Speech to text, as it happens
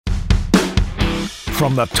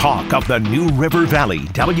From the talk of the New River Valley,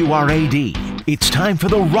 WRAD, it's time for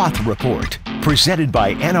the Roth Report, presented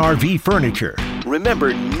by NRV Furniture.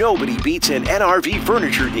 Remember, nobody beats an NRV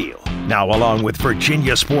Furniture deal. Now, along with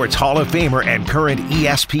Virginia Sports Hall of Famer and current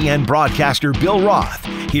ESPN broadcaster Bill Roth,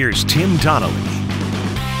 here's Tim Donnelly.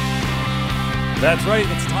 That's right.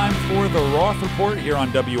 It's time for the Roth Report here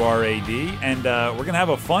on WRAD, and we're going to have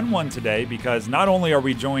a fun one today because not only are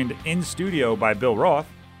we joined in studio by Bill Roth.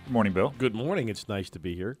 Good morning, Bill. Good morning. It's nice to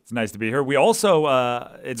be here. It's nice to be here. We also,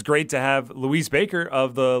 it's great to have Louise Baker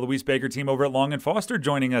of the Louise Baker team over at Long & Foster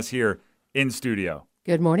joining us here in studio.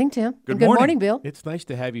 Good morning, Tim. Good morning, Bill. It's nice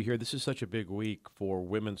to have you here. This is such a big week for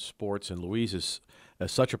women's sports, and Louise is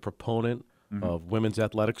such a proponent of women's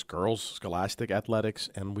athletics, girls' scholastic athletics,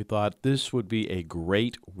 and we thought this would be a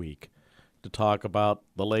great week to talk about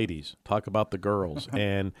the ladies, talk about the girls,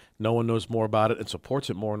 and no one knows more about it and supports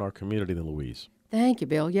it more in our community than Louise. Thank you,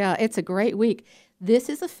 Bill. Yeah, it's a great week. This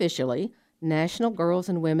is officially National Girls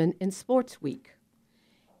and Women in Sports Week.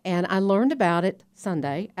 And I learned about it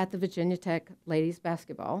Sunday at the Virginia Tech ladies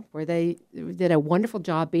basketball, where they did a wonderful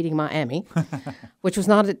job beating Miami, which was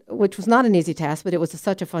not an easy task, but it was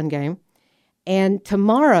such a fun game. And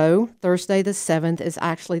tomorrow, Thursday the 7th, is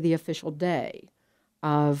actually the official day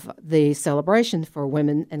of the celebration for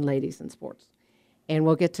women and ladies in sports. And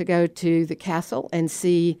we'll get to go to the castle and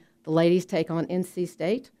see the ladies take on NC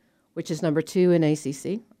State, which is number 2 in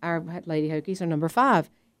ACC. Our Lady Hokies are number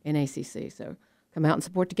 5 in ACC. So come out and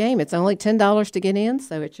support the game. It's only $10 to get in,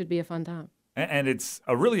 so it should be a fun time. And it's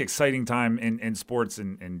a really exciting time in sports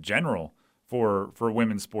in general for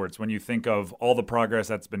women's sports. When you think of all the progress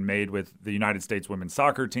that's been made with the United States women's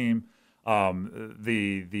soccer team,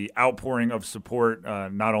 the outpouring of support,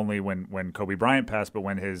 not only when Kobe Bryant passed, but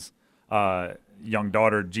when his young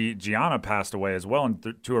daughter Gianna passed away as well,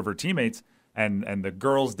 and two of her teammates, and the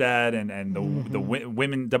girls' dad, and the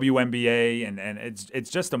women WNBA, and it's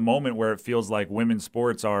just a moment where it feels like women's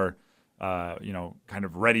sports are, kind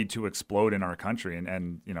of ready to explode in our country,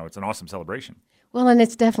 and it's an awesome celebration. Well, and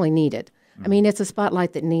it's definitely needed. I mean, it's a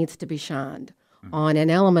spotlight that needs to be shined on an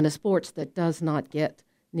element of sports that does not get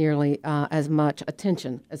nearly as much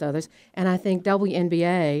attention as others. And I think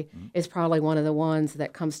WNBA is probably one of the ones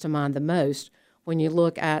that comes to mind the most when you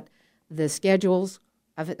look at the schedules.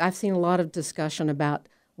 I've seen a lot of discussion about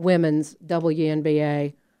women's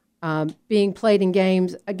WNBA being played in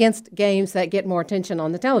games against games that get more attention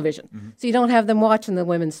on the television. So you don't have them watching the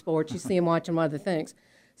women's sports. You see them watching other things.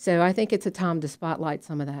 So I think it's a time to spotlight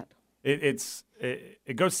some of that.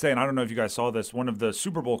 It goes to say, and I don't know if you guys saw this, one of the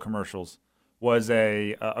Super Bowl commercials was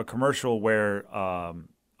a commercial where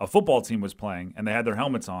a football team was playing, and they had their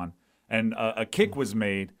helmets on, and a kick was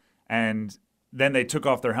made, and then they took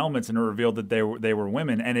off their helmets, and it revealed that they were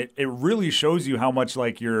women. And it really shows you how much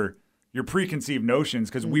like your preconceived notions,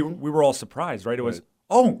 because we were all surprised, right? It was,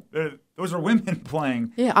 those are women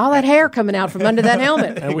playing. Yeah, all that hair coming out from under that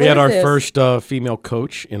helmet. And we had our first female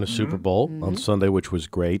coach in a Super Bowl on Sunday, which was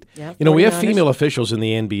great. Yeah, we have female officials in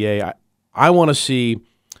the NBA. I want to see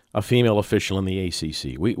a female official in the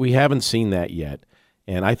ACC. We haven't seen that yet.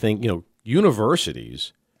 And I think,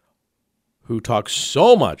 universities who talk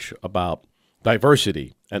so much about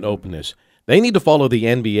diversity and openness, they need to follow the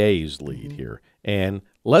NBA's lead here. And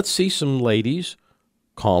let's see some ladies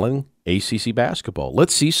calling ACC basketball.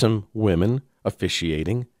 Let's see some women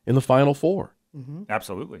officiating in the Final Four.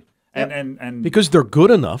 Absolutely. And because they're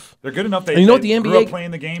good enough. They're good enough. The They NBA grew up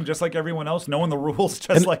playing the game just like everyone else, knowing the rules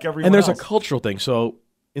just like everyone else. And there's a cultural thing. So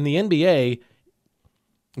in the NBA,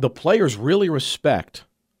 the players really respect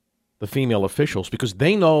the female officials because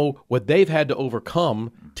they know what they've had to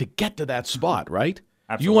overcome to get to that spot, right?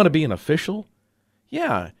 Absolutely. You want to be an official?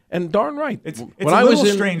 Yeah, and darn right. It's a little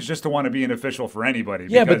strange just to want to be an official for anybody.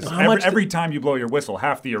 Yeah, because but every time you blow your whistle,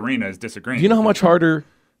 half the arena is disagreeing. Do you know how much harder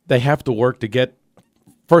they have to work to get,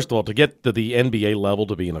 first of all, to get to the NBA level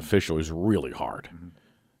to be an official is really hard.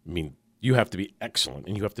 I mean, you have to be excellent,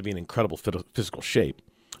 and you have to be in incredible physical shape.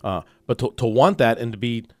 But to want that and to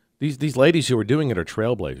be these ladies who are doing it are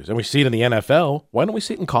trailblazers. And we see it in the NFL. Why don't we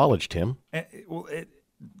see it in college, Tim?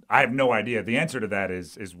 I have no idea. The answer to that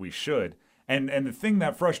is we should. And the thing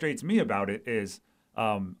that frustrates me about it is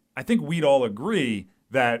I think we'd all agree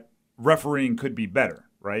that refereeing could be better,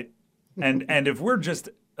 right? And if we're just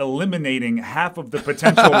eliminating half of the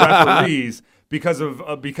potential referees because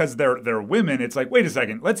they're women, it's like, wait a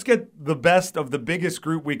second, let's get the best of the biggest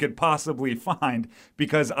group we could possibly find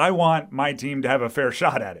because I want my team to have a fair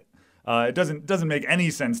shot at it. It doesn't make any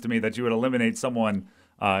sense to me that you would eliminate someone,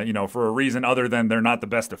 for a reason other than they're not the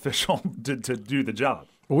best official to do the job.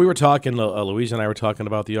 Well, we were talking, Louise and I were talking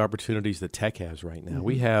about the opportunities that Tech has right now.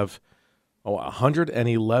 We have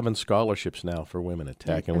 111 scholarships now for women at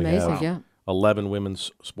Tech, and Amazing, we have yeah. 11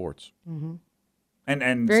 women's sports.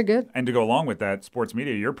 And Very good. And to go along with that, sports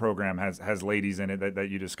media, your program has ladies in it that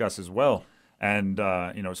you discuss as well. And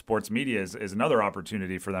sports media is another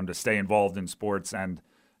opportunity for them to stay involved in sports. And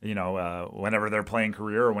whenever they're playing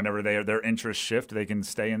career or whenever their interests shift, they can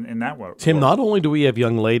stay in that world. Tim, not only do we have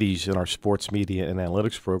young ladies in our sports media and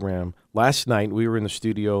analytics program, last night we were in the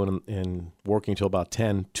studio and working until about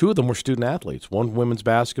 10. Two of them were student athletes, one women's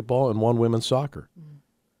basketball and one women's soccer.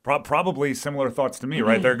 Probably similar thoughts to me,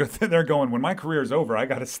 right? They're going, when my career is over, I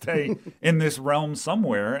got to stay in this realm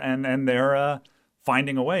somewhere, and they're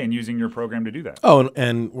finding a way and using your program to do that. Oh,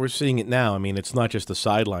 and we're seeing it now. I mean, it's not just the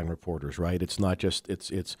sideline reporters, right? It's not just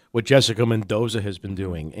it's what Jessica Mendoza has been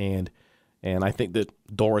doing, and I think that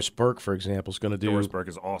Doris Burke, for example, is going to do. Doris Burke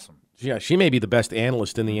is awesome. Yeah, she may be the best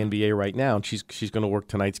analyst in the NBA right now, and she's going to work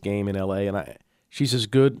tonight's game in LA, and she's as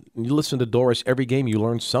good. You listen to Doris every game, you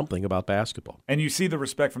learn something about basketball, and you see the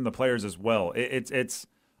respect from the players as well. It's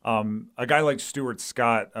a guy like Stuart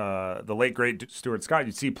Scott, the late great Stuart Scott.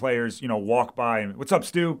 You see players, walk by and what's up,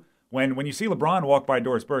 Stu? When you see LeBron walk by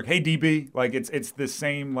Doris Burke, hey DB, like it's the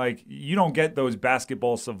same. Like you don't get those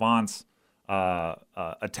basketball savants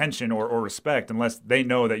attention or respect unless they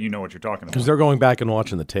know that you know what you're talking about. Because they're going back and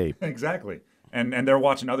watching the tape. Exactly. And they're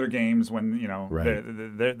watching other games when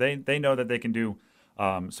Right. they know that they can do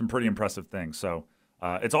some pretty impressive things. So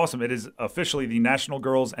it's awesome. It is officially the National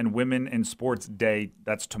Girls and Women in Sports Day.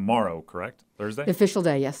 That's tomorrow, correct? Thursday? The official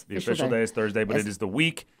day, yes. The official day is Thursday, but Yes. it is the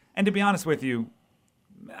week. And to be honest with you,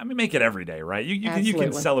 I mean, make it every day, right? You can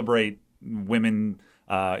Absolutely. celebrate women,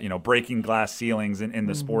 breaking glass ceilings in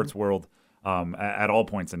the sports world at all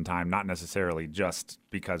points in time, not necessarily just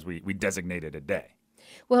because we designated a day.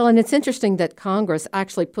 Well, and it's interesting that Congress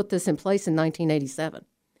actually put this in place in 1987.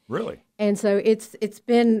 Really? And so it's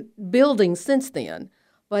been building since then.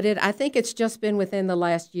 But I think it's just been within the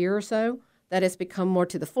last year or so that it's become more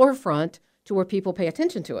to the forefront to where people pay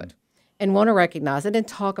attention to it and want to recognize it and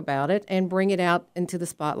talk about it and bring it out into the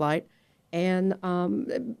spotlight and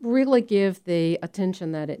really give the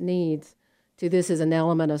attention that it needs to this as an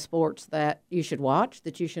element of sports that you should watch,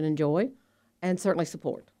 that you should enjoy, and certainly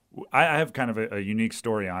support. I have kind of a unique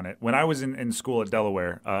story on it. When I was in school at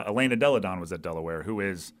Delaware, Elena Deladon was at Delaware, who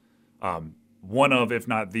is one of, if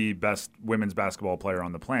not the best women's basketball player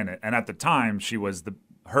on the planet. And at the time,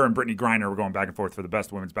 her and Brittany Griner were going back and forth for the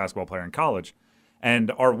best women's basketball player in college.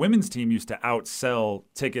 And our women's team used to outsell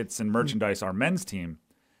tickets and merchandise our men's team.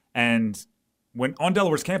 And when on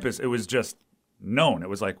Delaware's campus, it was just known. It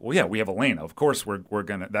was like, well, yeah, we have Elena. Of course, we're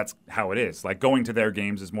gonna. That's how it is. Like going to their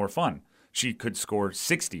games is more fun. She could score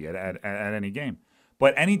 60 at any game.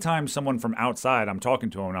 But anytime someone from outside, I'm talking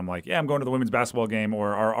to them, and I'm like, yeah, I'm going to the women's basketball game,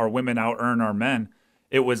 or our women out-earn our men,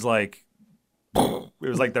 it was like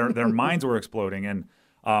their minds were exploding. And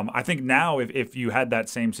I think now if you had that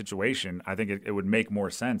same situation, I think it would make more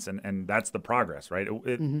sense, and that's the progress, right?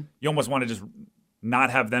 You almost want to just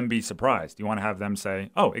not have them be surprised. You want to have them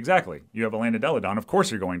say, oh, exactly, you have Elena Deladon. Of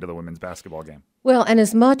course you're going to the women's basketball game. Well, and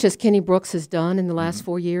as much as Kenny Brooks has done in the last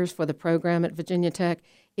 4 years for the program at Virginia Tech,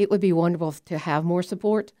 it would be wonderful to have more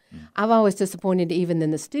support. I've always disappointed even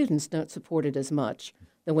then the students don't support it as much,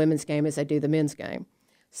 the women's game, as they do the men's game.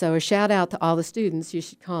 So a shout out to all the students. You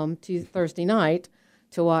should come to Thursday night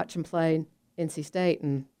to watch and play NC State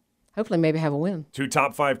and hopefully maybe have a win. 2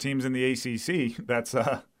 top 5 teams in the ACC. That's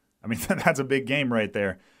that's a big game right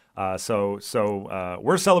there. So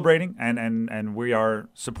we're celebrating and we are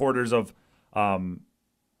supporters of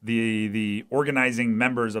the organizing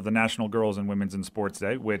members of the National Girls and Women's in Sports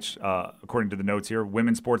Day, which, according to the notes here,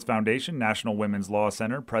 Women's Sports Foundation, National Women's Law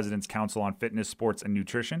Center, President's Council on Fitness, Sports, and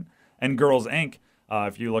Nutrition, and Girls Inc.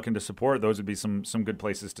 If you're looking to support, those would be some good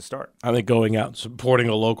places to start. I think going out and supporting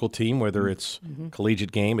a local team, whether it's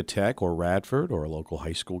collegiate game at Tech or Radford or a local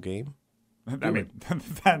high school game. I mean,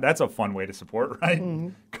 that's a fun way to support,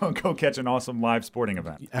 right? Go catch an awesome live sporting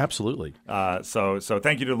event. Absolutely. So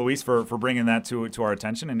thank you to Louise for bringing that to our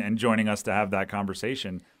attention and joining us to have that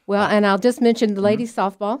conversation. Well, and I'll just mention the ladies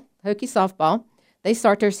softball, Hokie softball. They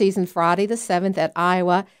start their season Friday the 7th at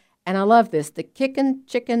Iowa. And I love this, the Kickin'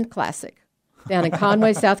 Chicken Classic down in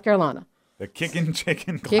Conway, South Carolina. The Kickin'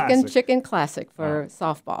 Chicken Classic. Kickin' Chicken Classic for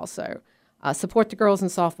softball. So support the girls in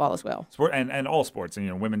softball as well. Sport and all sports,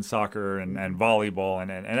 and women's soccer and volleyball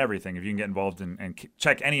and everything. If you can get involved and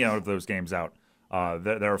check any of those games out,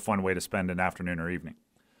 they're a fun way to spend an afternoon or evening.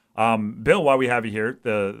 Bill, while we have you here,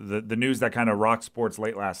 the news that kind of rocked sports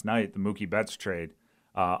late last night, the Mookie Betts trade.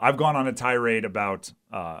 I've gone on a tirade about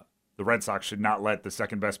the Red Sox should not let the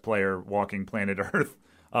second best player walking planet Earth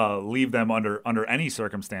leave them under any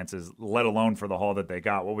circumstances, let alone for the haul that they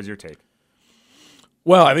got. What was your take?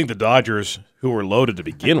 Well, I think the Dodgers, who were loaded to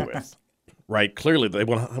begin with, right? Clearly, they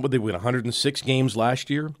won 106 games last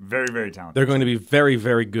year. Very, very talented. They're going to be very,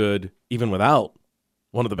 very good, even without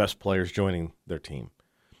one of the best players joining their team.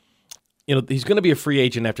 You know, he's going to be a free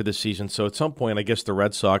agent after this season, so at some point, I guess the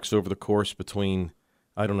Red Sox, over the course between,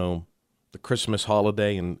 I don't know, the Christmas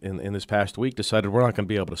holiday and this past week, decided we're not going to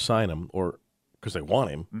be able to sign him, or because they want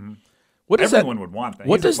him. Mm-hmm. Everyone would want that.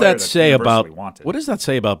 What does that say about what does that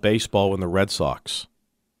say about baseball when the Red Sox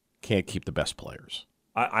can't keep the best players?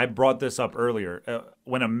 I brought this up earlier.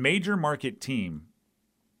 When a major market team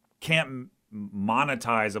can't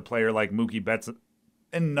monetize a player like Mookie Betts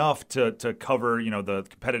enough to cover, the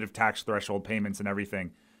competitive tax threshold payments and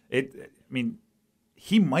everything,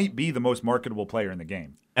 he might be the most marketable player in the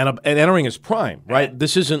game. And entering his prime, right?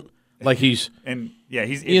 This isn't like he's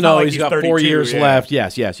he's got 4 years left.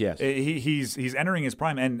 Yes. He's entering his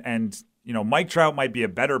prime, and Mike Trout might be a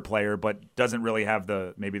better player, but doesn't really have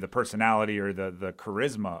maybe the personality or the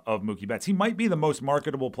charisma of Mookie Betts. He might be the most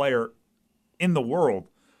marketable player in the world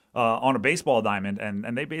on a baseball diamond,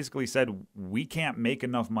 and they basically said we can't make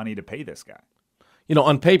enough money to pay this guy.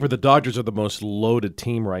 On paper, the Dodgers are the most loaded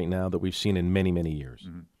team right now that we've seen in many, many years,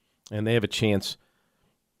 and they have a chance.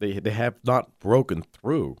 They have not broken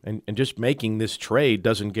through, and just making this trade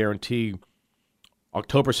doesn't guarantee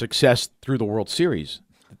October success through the World Series.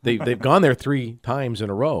 They've gone there 3 times in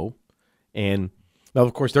a row, and now,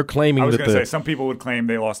 of course, they're claiming I was going to say, some people would claim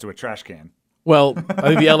they lost to a trash can. Well, I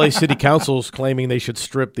think the L.A. City Council's claiming they should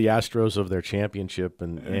strip the Astros of their championship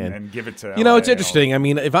and give it to LA. It's interesting. I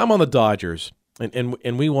mean, if I'm on the Dodgers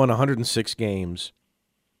and we won 106 games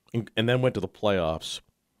and then went to the playoffs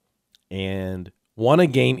and won a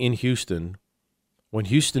game in Houston when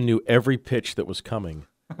Houston knew every pitch that was coming.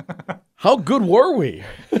 How good were we?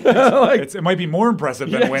 It might be more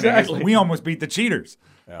impressive than winning. Exactly. We almost beat the cheaters.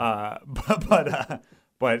 Yeah.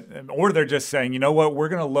 But they're just saying, you know what? We're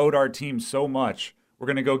going to load our team so much. We're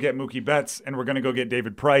going to go get Mookie Betts, and we're going to go get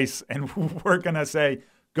David Price, and we're going to say,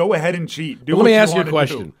 go ahead and cheat. Let me ask you a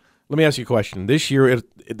question. Let me ask you a question. This year,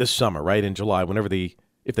 this summer, right in July,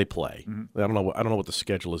 if they play, I don't know what the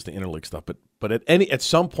schedule is, the interleague stuff, but at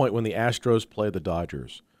some point when the Astros play the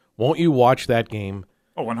Dodgers, won't you watch that game?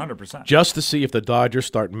 Oh, 100%. Just to see if the Dodgers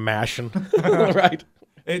start mashing, right?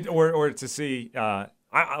 Or to see.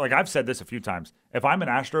 I've said this a few times. If I'm an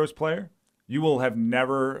Astros player, you will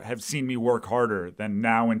never have seen me work harder than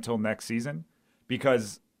now until next season.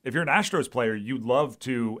 Because if you're an Astros player, you'd love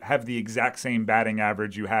to have the exact same batting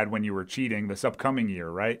average you had when you were cheating this upcoming year,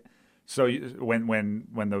 right? So then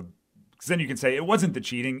you can say it wasn't the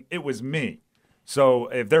cheating, it was me. So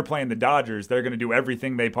if they're playing the Dodgers, they're going to do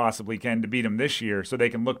everything they possibly can to beat them this year, so they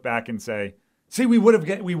can look back and say, see, we would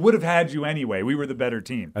have had you anyway. We were the better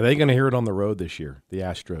team. Are they going to hear it on the road this year, the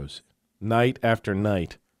Astros? Night after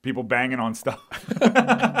night. People banging on stuff.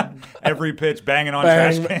 Every pitch, banging on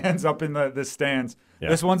trash cans up in the stands. Yeah.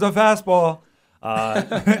 This one's a fastball.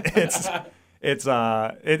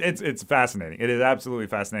 It's fascinating. It is absolutely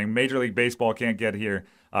fascinating. Major League Baseball can't get here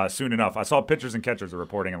soon enough. I saw pitchers and catchers are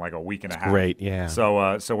reporting in like a week and a half. Great, yeah.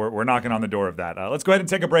 So we're knocking on the door of that. Let's go ahead and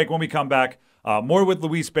take a break. When we come back, more with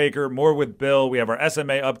Louise Baker, more with Bill. We have our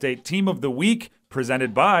SMA Update Team of the Week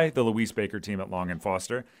presented by the Louise Baker team at Long &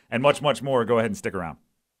 Foster, and much, much more. Go ahead and stick around.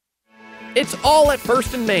 It's all at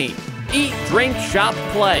First and Main. Eat, drink, shop,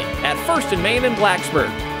 play at First and Main in Blacksburg.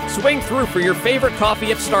 Swing through for your favorite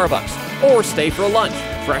coffee at Starbucks, or stay for lunch.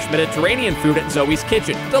 Fresh Mediterranean food at Zoe's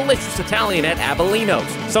Kitchen, delicious Italian at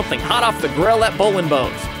Abellino's, something hot off the grill at Bull &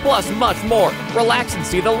 Bones, plus much more. Relax and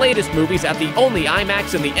see the latest movies at the only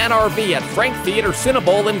IMAX in the NRV at Frank Theater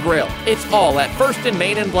Cinebowl and Grill. It's all at First and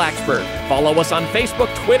Main in Blacksburg. Follow us on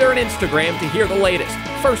Facebook, Twitter, and Instagram to hear the latest.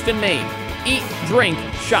 First and Main. Eat, drink,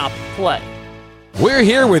 shop, play. We're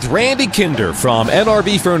here with Randy Kinder from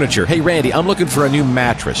NRV Furniture. Hey, Randy, I'm looking for a new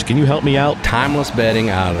mattress. Can you help me out? Timeless Bedding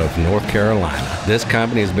out of North Carolina. This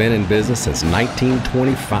company has been in business since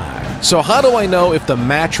 1925. So how do I know if the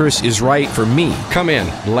mattress is right for me? Come in,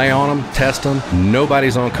 lay on them, test them.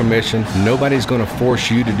 Nobody's on commission. Nobody's going to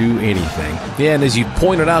force you to do anything. Yeah, and as you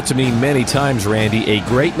pointed out to me many times, Randy, a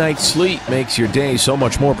great night's sleep makes your day so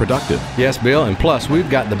much more productive. Yes, Bill, and plus we've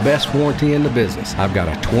got the best warranty in the business. I've got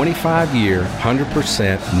a 25-year, 100%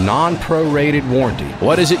 non-prorated warranty.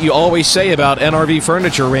 What is it you always say about NRV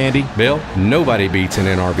Furniture, Randy? Bill, nobody beats an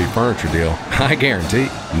NRV Furniture deal. I guarantee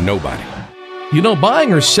nobody. You know,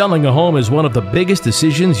 buying or selling a home is one of the biggest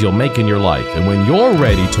decisions you'll make in your life. And when you're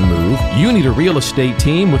ready to move, you need a real estate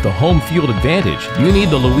team with the home field advantage. You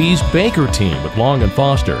need the Louise Baker team with Long &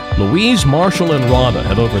 Foster. Louise, Marshall, and Rhonda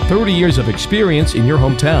have over 30 years of experience in your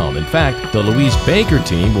hometown. In fact, the Louise Baker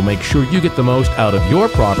team will make sure you get the most out of your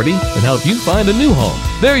property and help you find a new home.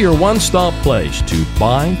 They're your one-stop place to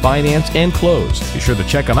buy, finance, and close. Be sure to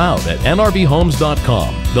check them out at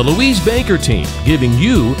nrbhomes.com. The Louise Baker team, giving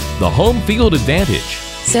you the home field advantage.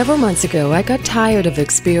 Several months ago, I got tired of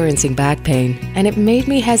experiencing back pain, and it made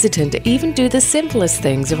me hesitant to even do the simplest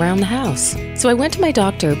things around the house. So I went to my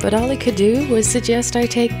doctor, but all he could do was suggest I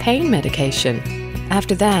take pain medication.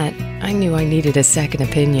 After that, I knew I needed a second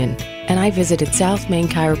opinion, and I visited South Main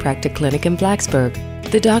Chiropractic Clinic in Blacksburg.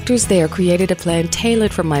 The doctors there created a plan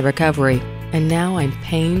tailored for my recovery, and now I'm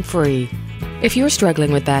pain-free. If you're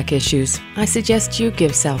struggling with back issues, I suggest you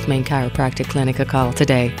give South Main Chiropractic Clinic a call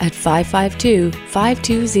today at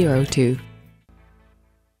 552-5202.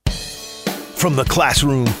 From the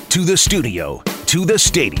classroom to the studio to the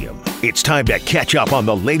stadium, it's time to catch up on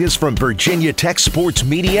the latest from Virginia Tech's sports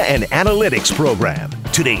media and analytics program.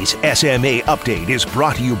 Today's SMA update is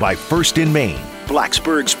brought to you by First in Main,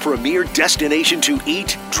 Blacksburg's premier destination to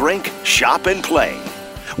eat, drink, shop, and play.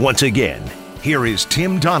 Once again, here is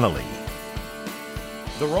Tim Donnelly.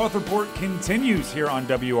 The Roth Report continues here on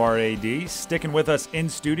WRAD. Sticking with us in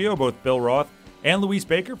studio, both Bill Roth and Louise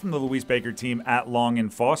Baker from the Louise Baker team at Long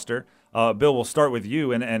 & Foster. Bill, we'll start with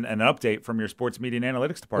you and an update from your sports media and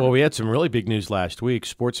analytics department. Well, we had some really big news last week.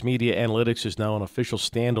 Sports media analytics is now an official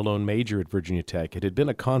standalone major at Virginia Tech. It had been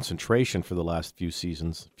a concentration for the last few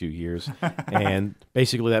years, and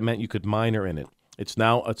basically that meant you could minor in it. It's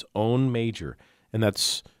now its own major, and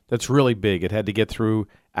that's really big. It had to get through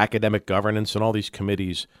academic governance and all these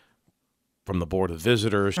committees, from the Board of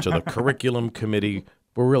Visitors to the Curriculum Committee.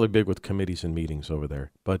 We're really big with committees and meetings over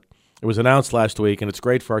there. But it was announced last week, and it's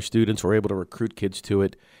great for our students. We're able to recruit kids to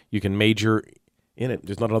it. You can major in it.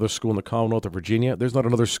 There's not another school in the Commonwealth of Virginia. There's not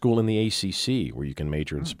another school in the ACC where you can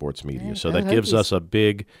major in sports media. So that gives us a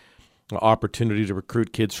big opportunity to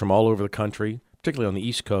recruit kids from all over the country, particularly on the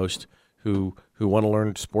East Coast, who want to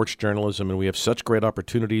learn sports journalism. And we have such great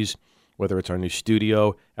opportunities, whether it's our new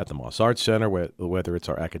studio at the Moss Arts Center, whether it's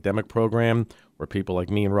our academic program, where people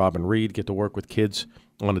like me and Robin Reed get to work with kids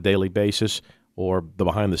on a daily basis, or the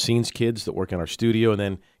behind-the-scenes kids that work in our studio and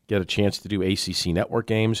then get a chance to do ACC network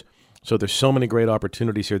games. So there's so many great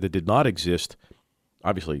opportunities here that did not exist,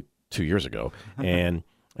 obviously, 2 years ago. And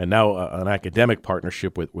now an academic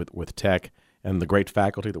partnership with Tech and the great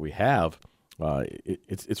faculty that we have,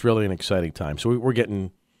 it's really an exciting time. So we're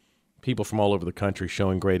getting people from all over the country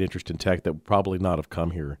showing great interest in Tech that would probably not have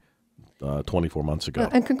come here 24 months ago.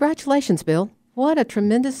 And congratulations, Bill. What a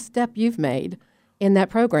tremendous step you've made in that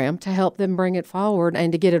program to help them bring it forward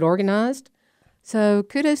and to get it organized. So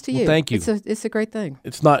kudos to you. Thank you. It's a great thing.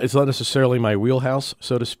 It's not necessarily my wheelhouse,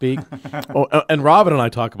 so to speak. And Robin and I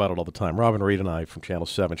talk about it all the time. Robin Reed and I from Channel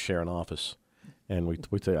 7 share an office. And we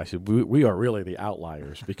say, I said, we are really the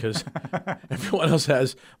outliers because everyone else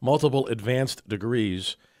has multiple advanced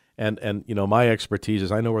degrees. And you know, my expertise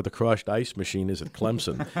is I know where the crushed ice machine is at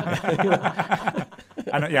Clemson.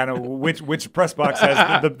 I know which press box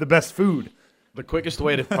has the best food. The quickest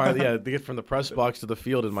way to get from the press box to the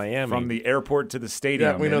field in Miami. From the airport to the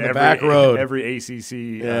stadium. Yeah, we know the back road. Every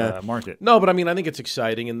ACC market. No, but I mean, I think it's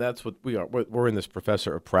exciting, and that's what we are. We're in this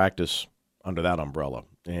professor of practice under that umbrella.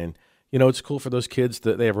 And, you know, it's cool for those kids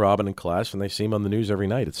that they have Robin in class, and they see him on the news every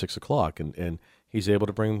night at 6 o'clock. And he's able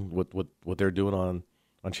to bring what they're doing on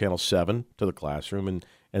Channel 7 to the classroom.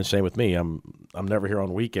 And same with me. I'm never here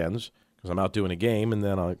on weekends because I'm out doing a game, and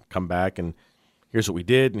then I come back and here's what we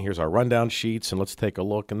did, and here's our rundown sheets, and let's take a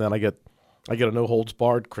look. And then I get a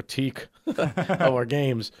no-holds-barred critique of our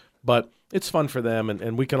games. But it's fun for them,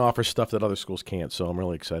 and we can offer stuff that other schools can't. So I'm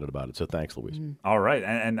really excited about it. So thanks, Louise. Mm-hmm. All right.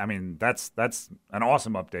 And I mean, that's an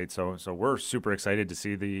awesome update. So we're super excited to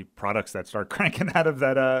see the products that start cranking out of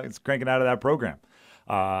that program.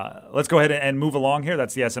 Let's go ahead and move along here.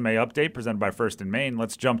 That's the SMA update presented by First in Main.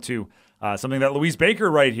 Let's jump to something that Louise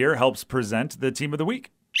Baker right here helps present, the Team of the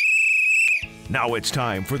Week. Now it's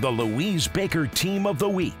time for the Louise Baker Team of the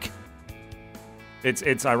Week.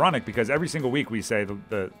 It's ironic because every single week we say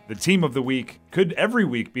the Team of the Week could every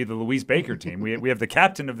week be the Louise Baker team. We have the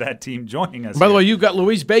captain of that team joining us. By the way, you've got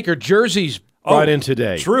Louise Baker jerseys brought in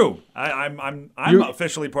today. True. I'm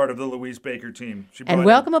officially part of the Louise Baker team. And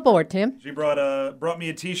welcome aboard, Tim. She brought me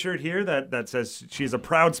a T-shirt here that says she's a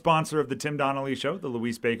proud sponsor of the Tim Donnelly Show, the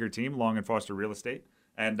Louise Baker team, Long & Foster Real Estate.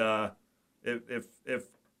 And if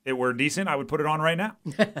it were decent, I would put it on right now.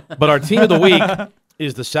 But our Team of the Week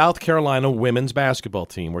is the South Carolina women's basketball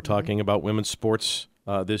team. We're talking about women's sports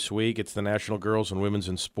this week. It's the National Girls and Women's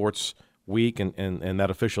in Sports Week, and that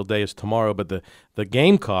official day is tomorrow. But the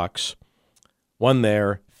Gamecocks won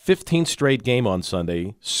their 15th straight game on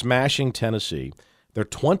Sunday, smashing Tennessee. They're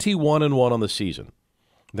 21-1 on the season.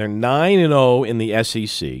 They're 9-0 in the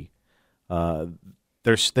SEC.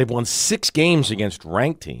 They've won 6 games against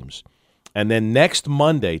ranked teams. And then next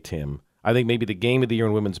Monday, Tim, I think maybe the game of the year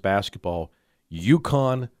in women's basketball,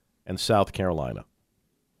 UConn and South Carolina.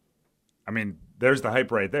 I mean, there's the hype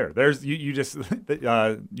right there. There's you just made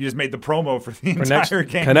the promo for the entire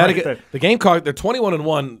game. Connecticut, right, the Gamecock, they're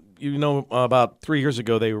 21-1. You know, about 3 years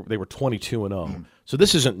ago they were 22-0. So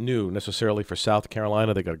this isn't new necessarily for South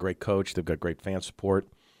Carolina. They've got a great coach. They've got great fan support,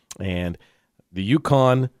 and the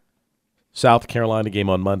UConn South Carolina game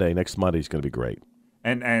on Monday, next Monday, is going to be great.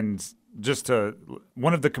 And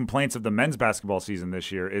one of the complaints of the men's basketball season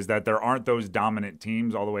this year is that there aren't those dominant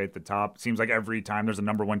teams all the way at the top. Seems like every time there's a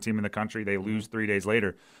number one team in the country, they lose 3 days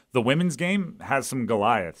later. The women's game has some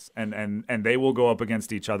Goliaths, and they will go up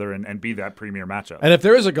against each other and be that premier matchup. And if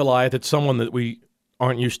there is a Goliath, it's someone that we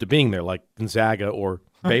aren't used to being there, like Gonzaga or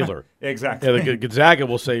Baylor. Exactly. Yeah, the Gonzaga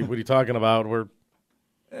will say, what are you talking about?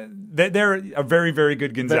 They're a very, very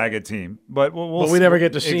good Gonzaga team, but we never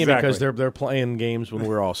get to see them because they're playing games when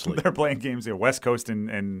we're all asleep. They're playing games, West Coast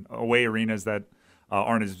and away arenas that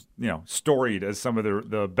aren't as storied as some of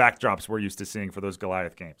the backdrops we're used to seeing for those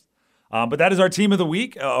Goliath games. But that is our team of the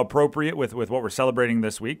week, appropriate with what we're celebrating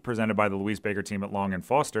this week, presented by the Louise Baker team at Long and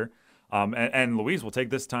Foster. And Louise, we'll take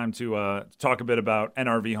this time to talk a bit about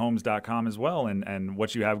nrvhomes.com as well and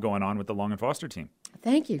what you have going on with the Long and Foster team.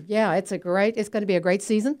 Thank you. Yeah, it's going to be a great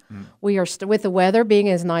season. We are with the weather being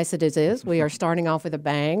as nice as it is. We are starting off with a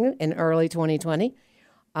bang in early 2020.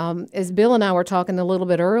 As Bill and I were talking a little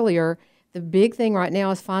bit earlier, the big thing right now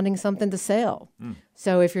is finding something to sell.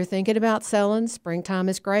 So if you're thinking about selling, springtime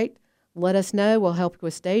is great. Let us know. We'll help you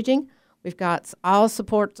with staging. We've got all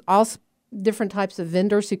different types of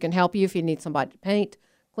vendors who can help you if you need somebody to paint,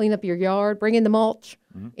 clean up your yard, bring in the mulch,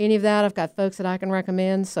 any of that. I've got folks that I can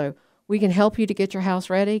recommend. So we can help you to get your house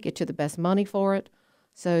ready, get you the best money for it.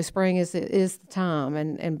 So spring is the time,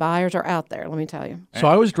 and buyers are out there, let me tell you. So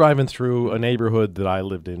I was driving through a neighborhood that I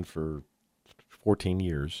lived in for 14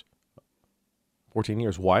 years,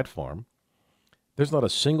 Wyatt Farm. There's not a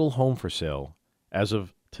single home for sale as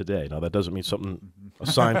of today. Now, that doesn't mean a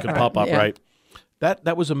sign could pop up, Yeah. right?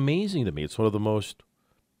 That was amazing to me. It's one of the most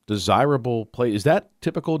desirable places. Is that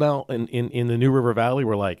typical now in the New River Valley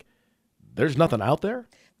where, there's nothing out there?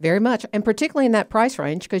 Very much, and particularly in that price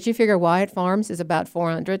range, because you figure Wyatt Farms is about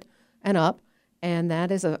 $400 and up, and that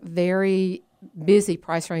is a very busy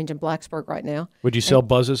price range in Blacksburg right now. Would you sell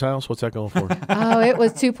Buzz's house? What's that going for? Oh, it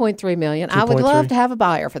was $2.3 million. I would 2.3? love to have a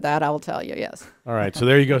buyer for that, I will tell you, yes. All right, so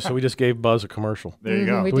there you go. So we just gave Buzz a commercial. There you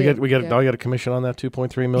go. We Do we did, get yeah. I got a commission on that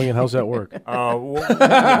 $2.3 million. How's that work?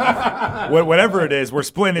 Whatever it is, we're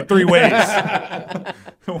splitting it 3 ways.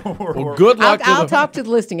 Well, good luck. I'll talk to the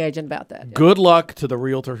listing agent about that. Yeah. Good luck to the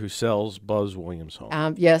realtor who sells Buzz Williams'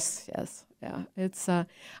 home. Yes. Yeah, it's.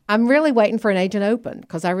 I'm really waiting for an agent open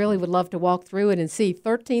because I really would love to walk through it and see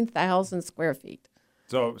 13,000 square feet.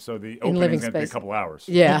 So the In living opening's going to be a space. couple hours.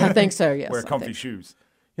 Yeah, I think so. Yes. Wear I comfy think. shoes.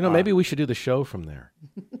 Maybe we should do the show from there.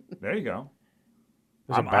 There you go.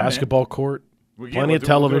 There's a I'm in. basketball court, plenty we'll of do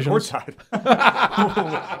televisions. it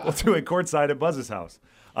courtside. We'll do it courtside at Buzz's house.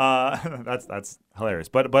 That's hilarious.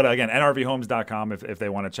 But again, nrvhomes.com if they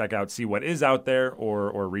want to check out, see what is out there,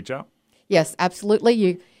 or reach out. Yes,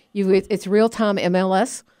 absolutely. It's real-time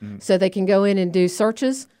MLS, so they can go in and do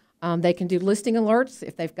searches. They can do listing alerts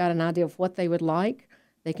if they've got an idea of what they would like.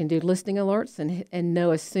 They can do listing alerts and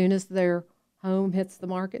know as soon as their home hits the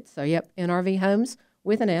market. So, nrvhomes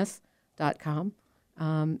with an S.com.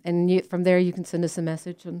 From there, you can send us a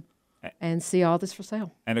message and see all this for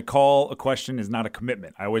sale. And a question is not a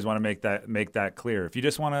commitment. I always want to make that clear. If you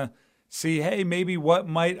just want to see, hey, maybe what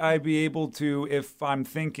might I be able to, if I'm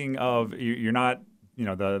thinking of, you're not,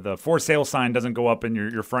 the for sale sign doesn't go up in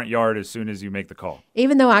your front yard as soon as you make the call.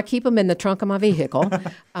 Even though I keep them in the trunk of my vehicle.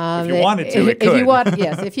 If you wanted to, it could.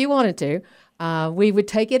 If you wanted to, we would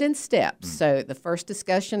take it in steps. So the first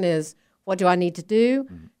discussion is, what do I need to do,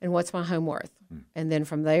 and what's my home worth? And then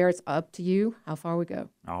from there, it's up to you how far we go.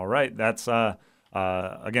 All right. That's,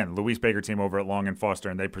 again, Louise Baker team over at Long & Foster,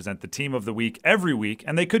 and they present the team of the week every week,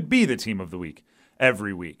 and they could be the team of the week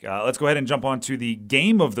every week. Let's go ahead and jump on to the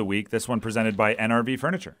game of the week, this one presented by NRV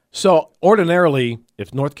Furniture. So ordinarily,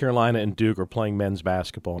 if North Carolina and Duke are playing men's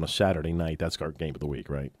basketball on a Saturday night, that's our game of the week,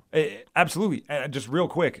 right? Absolutely. Just real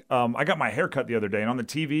quick, I got my hair cut the other day, and on the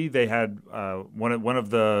TV they had one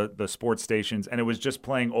of the sports stations, and it was just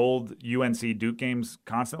playing old UNC Duke games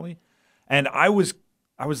constantly. And I was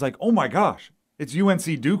like, oh my gosh, it's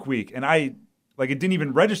UNC Duke week, and it didn't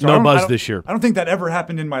even register. No buzz this year. I don't think that ever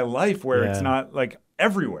happened in my life where it's not like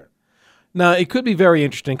everywhere. Now, it could be very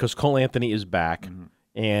interesting because Cole Anthony is back,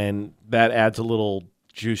 and that adds a little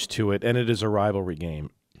juice to it, and it is a rivalry game.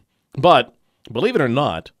 But believe it or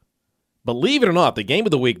not, the game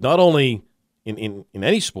of the week, not only in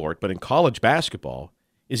any sport, but in college basketball,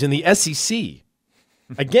 is in the SEC.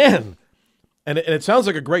 Again, and it sounds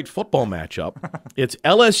like a great football matchup. It's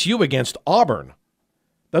LSU against Auburn.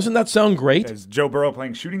 Doesn't that sound great? Is Joe Burrow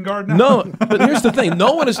playing shooting guard now? No, but here's the thing.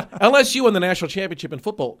 No one is – LSU won the national championship in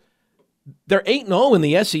football. They're 8-0 in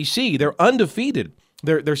the SEC. They're undefeated.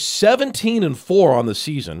 They're 17-4 on the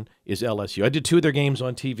season is LSU. I did 2 of their games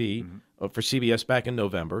on TV for CBS back in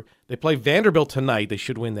November. They play Vanderbilt tonight. They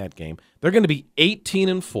should win that game. They're going to be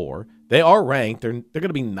 18-4. They are ranked. They're going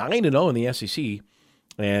to be 9-0 in the SEC.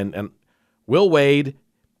 And Will Wade –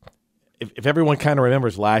 if everyone kind of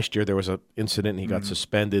remembers last year, there was an incident and he got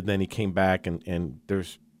suspended. Then he came back, and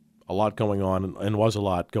there's a lot going on and was a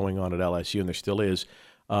lot going on at LSU, and there still is.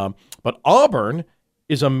 But Auburn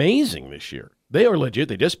is amazing this year. They are legit.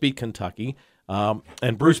 They just beat Kentucky.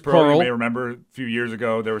 And Bruce Pearl. You may remember a few years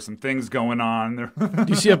ago, there were some things going on. Do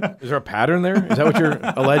you see is there a pattern there? Is that what you're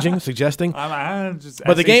alleging, suggesting?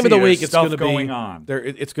 But the game of the week, it's going to be on.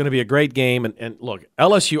 It's going to be a great game. And look,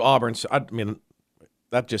 LSU Auburn. I mean,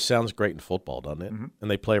 that just sounds great in football, doesn't it?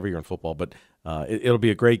 And they play every year in football, but it'll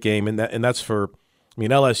be a great game. And that's for, I mean,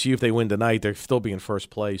 LSU, if they win tonight, they'll still be in first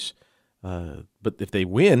place. But if they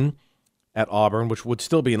win at Auburn, which would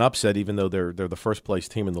still be an upset, even though they're the first place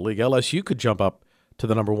team in the league, LSU could jump up to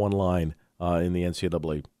the number 1 line in the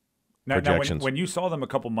NCAA projections. Now when you saw them a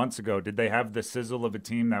couple months ago, did they have the sizzle of a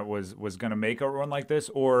team that was going to make a run like this,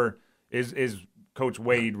 or is Coach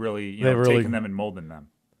Wade really taking them and molding them?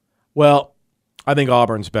 Well, I think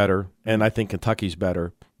Auburn's better, and I think Kentucky's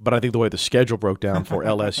better. But I think the way the schedule broke down for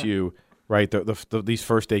LSU, right, these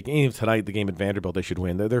first 8 games, tonight the game at Vanderbilt, they should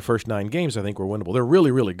win. Their first 9 games, I think, were winnable. They're really,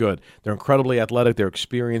 really good. They're incredibly athletic. They're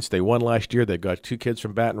experienced. They won last year. They've got 2 kids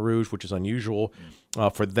from Baton Rouge, which is unusual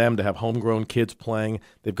for them to have homegrown kids playing.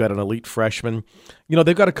 They've got an elite freshman.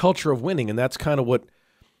 They've got a culture of winning, and that's kind of what,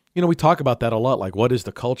 we talk about that a lot. Like, what is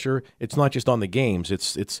the culture? It's not just on the games.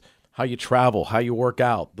 It's how you travel, how you work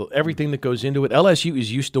out, everything that goes into it. LSU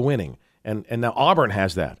is used to winning, and now Auburn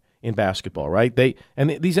has that in basketball, right?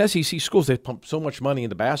 These SEC schools, they pump so much money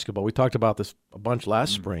into basketball. We talked about this a bunch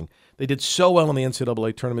last spring. They did so well in the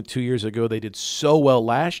NCAA tournament 2 years ago. They did so well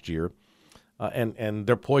last year, and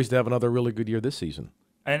they're poised to have another really good year this season.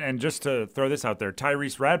 And just to throw this out there,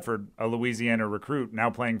 Tyrese Radford, a Louisiana recruit, now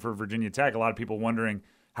playing for Virginia Tech. A lot of people wondering,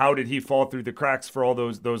 how did he fall through the cracks for all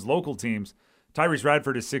those local teams? Tyrese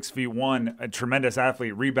Radford is 6'1", a tremendous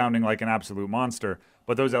athlete, rebounding like an absolute monster.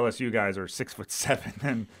 But those LSU guys are 6'7",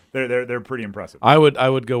 and they're pretty impressive. I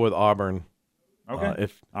would go with Auburn. Okay.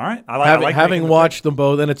 All right. Having watched them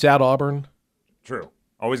both, and it's at Auburn. True.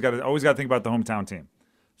 Always got to think about the hometown team.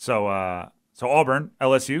 So Auburn,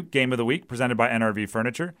 LSU, game of the week, presented by NRV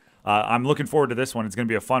Furniture. I'm looking forward to this one. It's going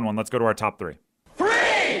to be a fun one. Let's go to our top 3.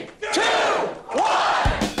 3, 2, 1.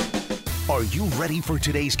 Are you ready for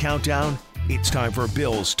today's countdown? It's time for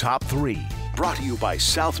Bill's Top 3, brought to you by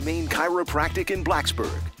South Main Chiropractic in Blacksburg.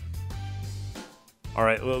 All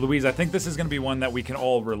right, Louise, I think this is going to be one that we can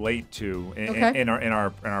all relate to in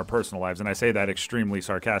our personal lives, and I say that extremely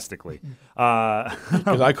sarcastically.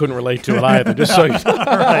 Because I couldn't relate to it either, just so you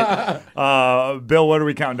know. All right. Bill, what are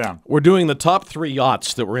we counting down? We're doing the top 3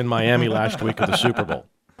 yachts that were in Miami last week of the Super Bowl.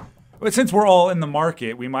 But since we're all in the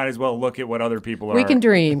market, we might as well look at what other people are. We can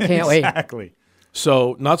dream, can't we? Exactly.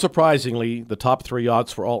 So, not surprisingly, the top 3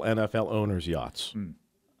 yachts were all NFL owners' yachts.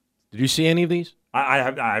 Did you see any of these? I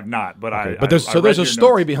have not, but okay. There's a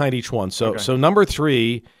story behind each one. So number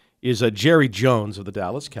 3 is Jerry Jones of the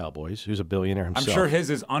Dallas Cowboys, who's a billionaire himself. I'm sure his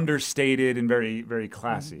is understated and very, very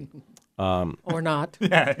classy. Or not.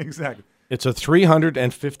 Yeah, exactly. It's a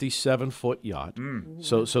 357-foot yacht.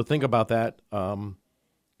 So think about that.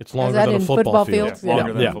 It's longer than a football field. Yeah,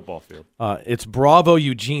 longer than a football field. It's Bravo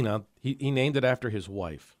Eugenia. He named it after his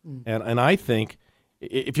wife. And I think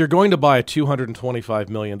if you're going to buy a $225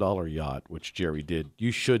 million yacht, which Jerry did,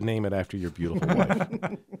 you should name it after your beautiful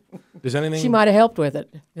wife. Does anything? She might have helped with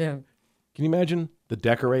it. Yeah. Can you imagine the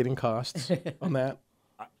decorating costs on that?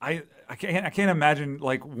 I I can't imagine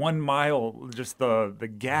like 1 mile, just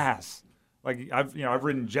the gas. Like I've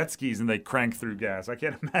ridden jet skis and they crank through gas. I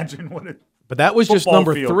can't imagine what it. But that was just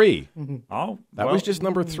number field. 3. Oh, that was just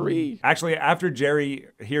number 3. Actually, after Jerry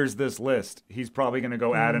hears this list, he's probably going to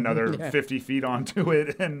go add another 50 feet onto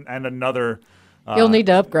it and another. He'll need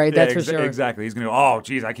to upgrade, that's for sure. Exactly. He's going to go, oh,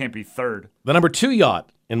 geez, I can't be third. The number 2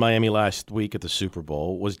 yacht in Miami last week at the Super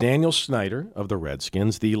Bowl was Daniel Snyder of the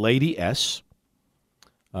Redskins, the Lady S.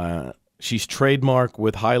 She's trademarked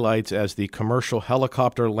with highlights as the commercial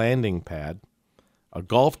helicopter landing pad, a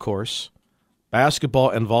golf course, basketball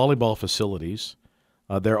and volleyball facilities.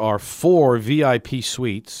 There are 4 VIP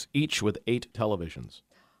suites, each with 8 televisions.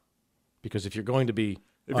 Because if you're going to be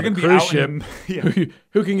on a cruise ship,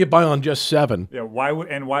 who can get by on just 7? Yeah, why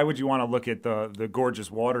would you want to look at the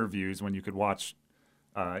gorgeous water views when you could watch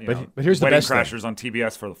but here's the Wedding best Crashers thing. on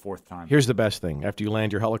TBS for the 4th time? Here's the best thing. After you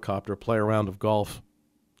land your helicopter, play a round of golf,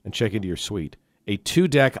 and check into your suite. A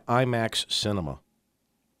 2-deck IMAX cinema.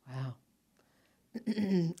 Wow.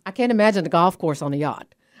 I can't imagine the golf course on a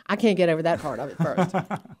yacht. I can't get over that part of it first.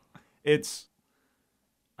 It's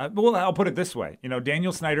well, I'll put it this way.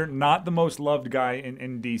 Daniel Snyder, not the most loved guy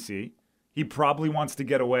in D.C. He probably wants to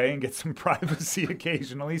get away and get some privacy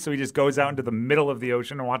occasionally, so he just goes out into the middle of the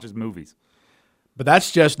ocean and watches movies. But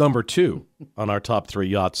that's just number 2 on our top 3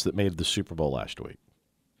 yachts that made the Super Bowl last week.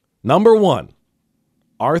 Number 1,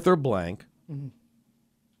 Arthur Blank.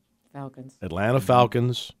 Falcons. Atlanta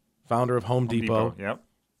Falcons, founder of Home Depot. Yep.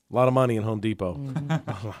 A lot of money in Home Depot.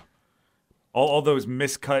 All those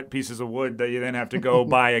miscut pieces of wood that you then have to go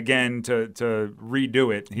buy again to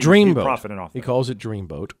redo it. He profited off He that. calls it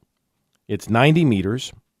Dreamboat. It's 90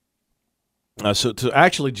 meters.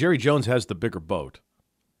 Actually, Jerry Jones has the bigger boat.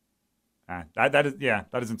 That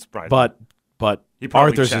isn't surprising. But He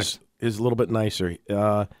probably Arthur's checked. is a little bit nicer.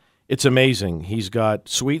 It's amazing. He's got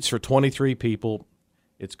suites for 23 people.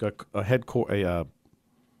 It's got a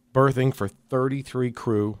berthing for 33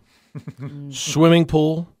 crew, swimming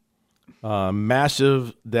pool,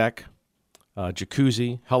 massive deck,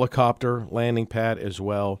 jacuzzi, helicopter, landing pad as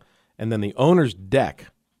well. And then the owner's deck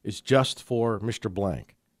is just for Mr.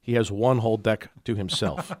 Blank. He has one whole deck to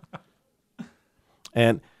himself.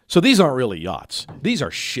 And so these aren't really yachts. These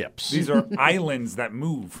are ships. These are islands that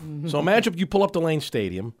move. So imagine if you pull up to Lane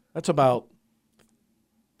Stadium. That's about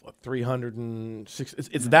 306.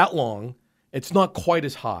 It's that long. It's not quite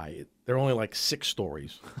as high. They're only like 6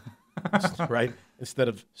 stories, right? Instead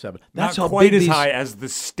of 7. That's Not how quite big as high as the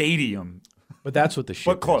stadium. But that's what the ship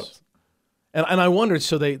But close. is. And I wondered,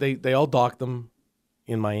 so they all dock them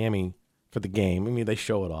in Miami for the game. I mean, they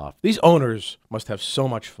show it off. These owners must have so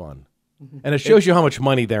much fun. And it shows you how much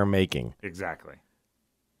money they're making. Exactly.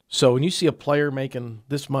 So when you see a player making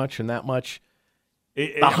this much and that much,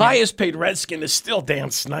 the I mean, highest paid Redskin is still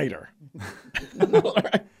Dan Snyder.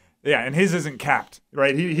 Yeah, and his isn't capped,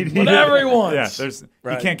 right? He Whatever he wants. Yeah,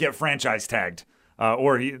 Right. He can't get franchise tagged,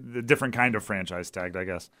 or the different kind of franchise tagged, I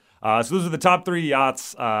guess. So those are the top 3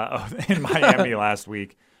 yachts in Miami last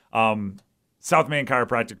week. South Main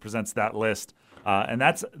Chiropractic presents that list. And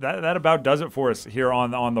that about does it for us here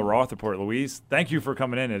on the Roth Report. Louise, thank you for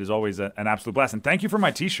coming in. It is always an absolute blast. And thank you for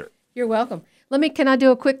my T-shirt. You're welcome. Can I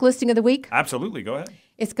do a quick listing of the week? Absolutely. Go ahead.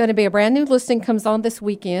 It's going to be a brand new listing, comes on this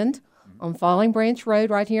weekend on Falling Branch Road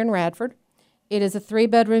right here in Radford. It is a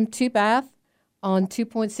 3-bedroom, 2-bath on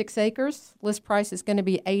 2.6 acres. List price is going to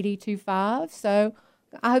be $82,500. So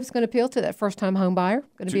I hope it's going to appeal to that first-time home buyer.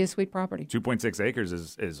 Going to be a sweet property. 2.6 acres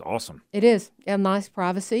is awesome. It is. And nice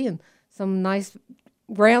privacy and some nice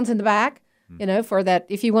grounds in the back, for that.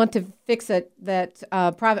 If you want to fix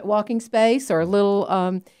that private walking space or a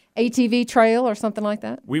little ATV trail or something like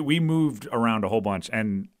that. We moved around a whole bunch,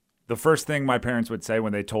 and the first thing my parents would say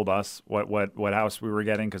when they told us what house we were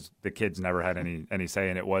getting, because the kids never had any say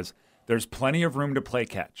in it, was there's plenty of room to play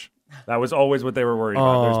catch. That was always what they were worried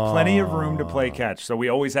about. There's plenty of room to play catch. So we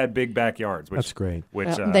always had big backyards. That's great.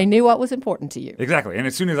 Which they knew what was important to you. Exactly. And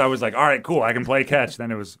as soon as I was like, all right, cool, I can play catch,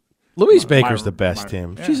 then it was... Louise Baker's the best,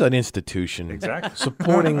 Tim. Yeah. She's an institution. Exactly.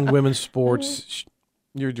 Supporting women's sports.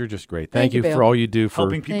 You're just great. Thank you Bill. for all you do for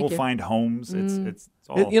helping people find homes. It's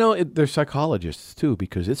all they're psychologists too,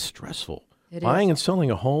 because it's stressful. Buying and selling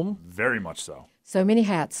a home. Very much so. So many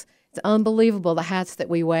hats. It's unbelievable the hats that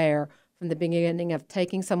we wear from the beginning of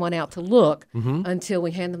taking someone out to look until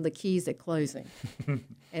we hand them the keys at closing.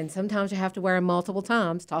 And sometimes you have to wear them multiple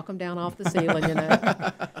times, talk them down off the ceiling,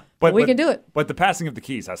 But we can do it. But the passing of the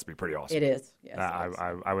keys has to be pretty awesome. It is. Yes,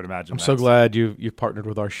 I would imagine. I'm so glad you've partnered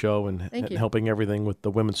with our show and you. helping everything with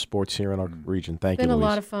the women's sports here in our region. Thank you, It's been Louise. a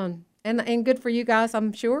lot of fun. And good for you guys,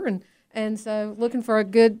 I'm sure, and And so looking for a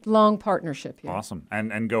good, long partnership here. Awesome.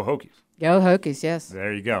 And go Hokies. Go Hokies, yes.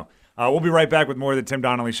 There you go. We'll be right back with more of the Tim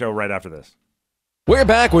Donnelly Show right after this. We're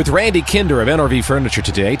back with Randy Kinder of NRV Furniture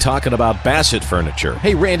today, talking about Bassett Furniture.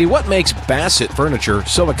 Hey, Randy, what makes Bassett Furniture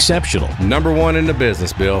so exceptional? Number one in the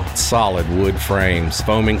business, Bill. Solid wood frames,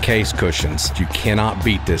 foaming case cushions. You cannot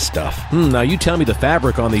beat this stuff. Now, you tell me the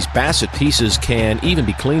fabric on these Bassett pieces can even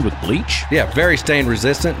be cleaned with bleach? Yeah, very stain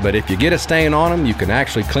resistant, but if you get a stain on them, you can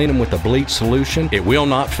actually clean them with a bleach solution. It will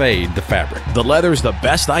not fade the fabric. The leather's the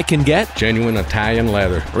best I can get? Genuine Italian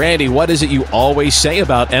leather. Randy, what is it you always say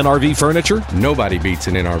about NRV Furniture? Nobody beats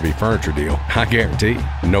an NRV Furniture deal. I guarantee you,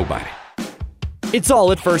 nobody. It's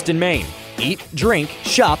all at First and Main. Eat, drink,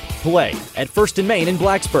 shop, play at First and Main in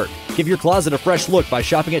Blacksburg. Give your closet a fresh look by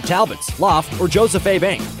shopping at Talbot's, Loft, or Joseph A.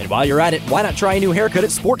 Bank. And while you're at it, why not try a new haircut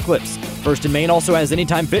at Sport Clips? First and Main also has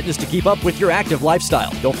Anytime Fitness to keep up with your active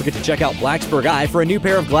lifestyle. Don't forget to check out Blacksburg Eye for a new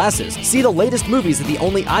pair of glasses. See the latest movies at the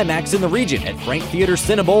only IMAX in the region at Frank Theater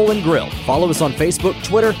Cinnabole and Grill. Follow us on Facebook,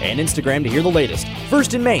 Twitter, and Instagram to hear the latest.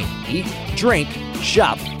 First and Main. Eat, drink,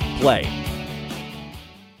 shop, play.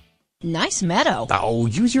 Nice meadow. Oh,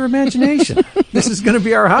 use your imagination. This is going to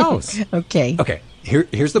be our house. Okay. Okay,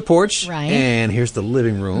 here's the porch. Right. And here's the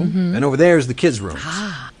living room. And over there is the kids' room.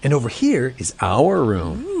 And over here is our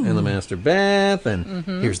room. Ooh. And the master bath. And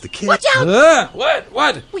here's the kids. Watch out! What?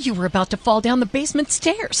 Well, you were about to fall down the basement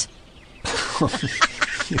stairs.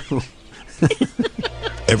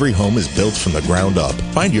 Every home is built from the ground up.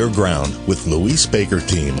 Find your ground with Louise Baker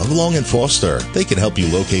team of Long and Foster. They can help you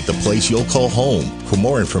locate the place you'll call home. For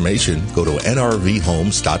more information, go to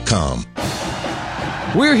nrvhomes.com.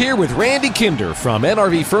 We're here with Randy Kinder from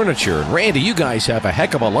NRV Furniture. Randy, you guys have a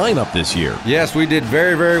heck of a lineup this year. Yes, we did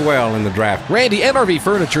very, very well in the draft. Randy, NRV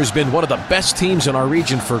Furniture has been one of the best teams in our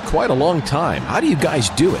region for quite a long time. How do you guys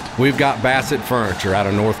do it? We've got Bassett Furniture out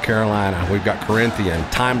of North Carolina. We've got Corinthian,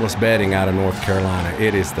 Timeless Bedding out of North Carolina.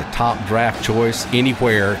 It is the top draft choice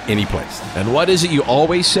anywhere, anyplace. And what is it you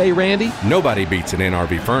always say, Randy? Nobody beats an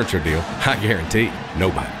NRV Furniture deal. I guarantee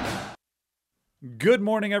nobody. Good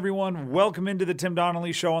morning, everyone. Welcome into the Tim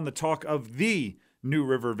Donnelly Show on the talk of the New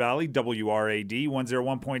River Valley, WRAD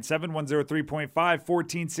 101.7, 103.5,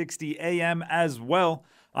 1460 AM as well.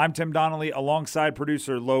 I'm Tim Donnelly alongside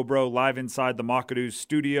producer Lobro, live inside the Mockadoo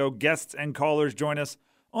studio. Guests and callers join us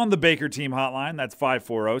on the Baker Team Hotline. That's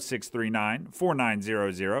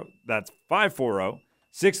 540-639-4900. That's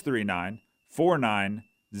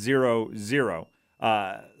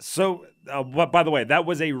 540-639-4900. But by the way, that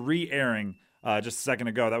was a re-airing just a second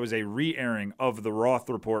ago. That was a re-airing of the Roth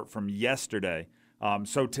Report from yesterday.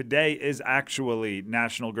 So today is actually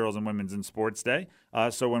National Girls and Women's in Sports Day.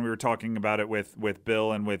 So when we were talking about it with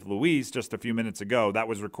Bill and with Louise just a few minutes ago, that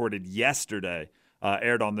was recorded yesterday,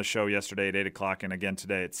 aired on the show yesterday at 8 o'clock and again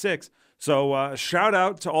today at 6. So shout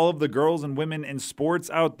out to all of the girls and women in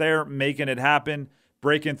sports out there making it happen,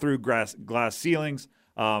 breaking through glass ceilings.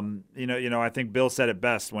 I think Bill said it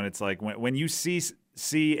best when it's like when you see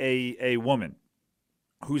a woman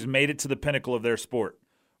who's made it to the pinnacle of their sport,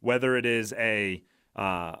 whether it is a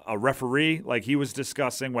referee like he was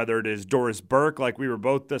discussing, whether it is Doris Burke like we were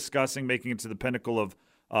both discussing, making it to the pinnacle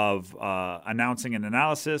of announcing an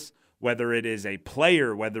analysis, whether it is a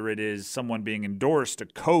player, whether it is someone being endorsed, a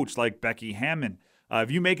coach like Becky Hammond. If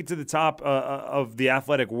you make it to the top of the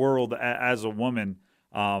athletic world as a woman,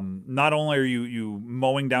 not only are you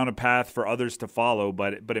mowing down a path for others to follow,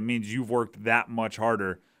 but it means you've worked that much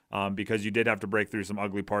harder because you did have to break through some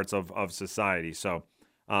ugly parts of society. So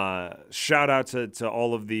shout out to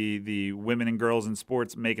all of the women and girls in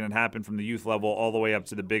sports making it happen from the youth level all the way up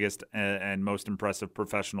to the biggest and most impressive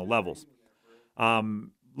professional levels.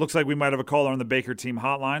 Looks like we might have a caller on the Baker Team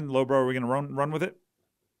Hotline. Lobro, are we going to run with it?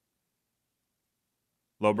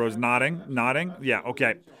 Lobro's nodding. Yeah,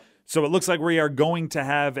 okay. So it looks like we are going to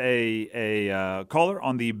have a caller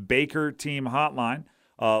on the Baker Team Hotline.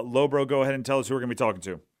 Lobro, go ahead and tell us who we're going to be talking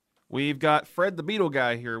to. We've got Fred the Beetle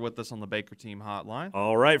Guy here with us on the Baker Team Hotline.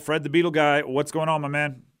 All right, Fred the Beetle Guy, what's going on, my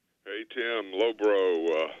man? Hey, Tim, Lobro,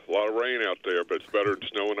 a lot of rain out there, but it's better than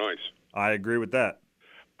snow and ice. I agree with that.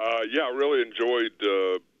 I really enjoyed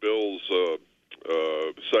Bill's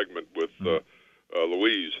segment with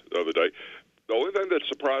Louise the other day. The only thing that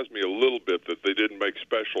surprised me a little bit that they didn't make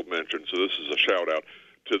special mention, so this is a shout-out,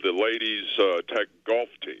 to the ladies' tech golf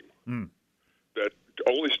team that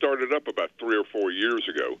only started up about 3 or 4 years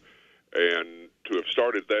ago. And to have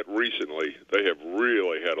started that recently, they have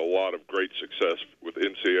really had a lot of great success with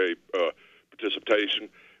NCAA participation,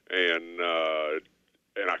 and I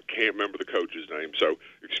can't remember the coach's name, so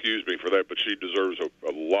excuse me for that, but she deserves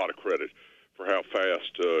a lot of credit for how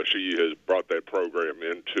fast she has brought that program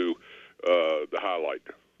into the highlight.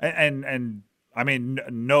 And I mean,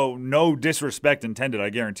 no disrespect intended. I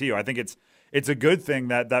guarantee you. I think it's a good thing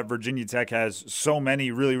that Virginia Tech has so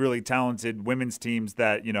many really, really talented women's teams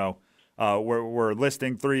that, we're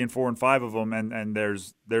listing 3 and 4 and 5 of them, and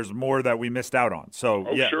there's more that we missed out on. So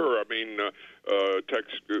yeah. Sure. I mean,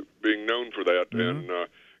 Tech's being known for that, and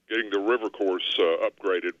getting the river course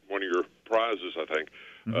upgraded, one of your prizes, I think.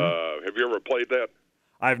 Have you ever played that?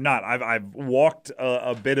 I've not. I've walked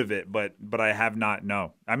a bit of it, but I have not.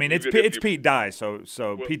 No. I mean, it's Pete Dye, so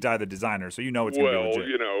Pete Dye, the designer, so it's going to be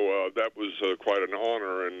legit. That was quite an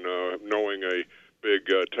honor, and knowing a big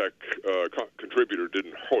Tech contributor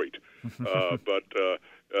didn't hoit. But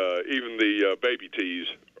even the baby tees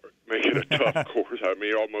make it a tough course. I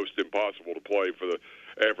mean, almost impossible to play for the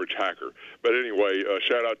average hacker. But anyway,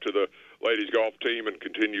 shout out to the ladies golf team and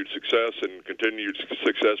continued success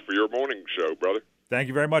for your morning show, brother. Thank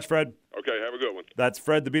you very much, Fred. Okay, have a good one. That's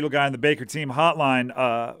Fred, the Beetle Guy on the Baker Team Hotline.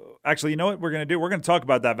 Actually, you know what we're going to do? We're going to talk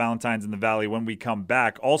about that Valentine's in the Valley when we come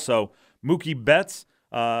back. Also, Mookie Betts,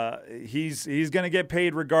 he's going to get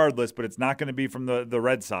paid regardless, but it's not going to be from the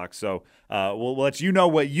Red Sox. So we'll let you know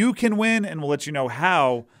what you can win, and we'll let you know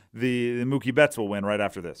how the Mookie Betts will win right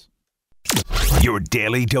after this. Your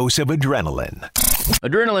daily dose of adrenaline.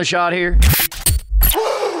 Adrenaline shot here.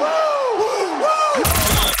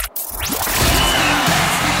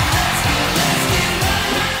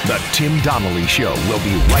 The Tim Donnelly Show will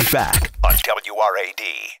be right back on WRAD.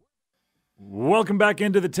 Welcome back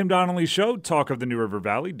into the Tim Donnelly Show, talk of the New River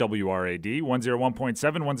Valley, WRAD, 101.7,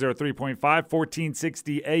 103.5,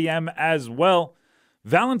 1460 AM as well.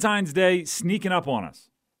 Valentine's Day sneaking up on us.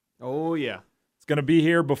 Oh, yeah. It's going to be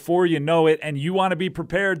here before you know it, and you want to be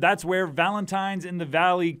prepared. That's where Valentine's in the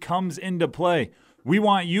Valley comes into play. We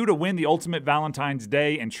want you to win the ultimate Valentine's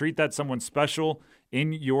Day and treat that someone special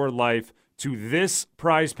in your life to this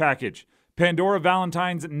prize package. Pandora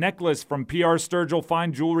Valentine's necklace from PR Sturgill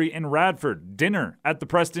Fine Jewelry in Radford. Dinner at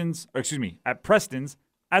Preston's at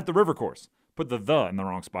the River Course. Put the in the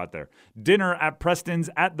wrong spot there. Dinner at Preston's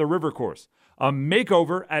at the River Course. A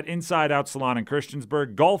makeover at Inside Out Salon in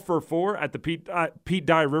Christiansburg. Golf for 4 at the Pete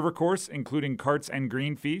Dye River Course, including carts and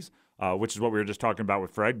green fees, which is what we were just talking about with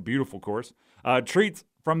Fred. Beautiful course. Treats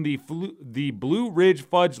from the Blue Ridge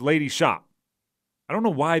Fudge Lady Shop. I don't know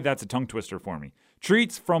why that's a tongue twister for me.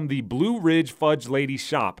 Treats from the Blue Ridge Fudge Lady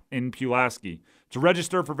Shop in Pulaski. To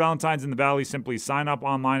register for Valentine's in the Valley, simply sign up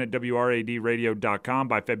online at WRADradio.com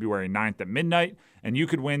by February 9th at midnight, and you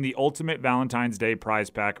could win the ultimate Valentine's Day prize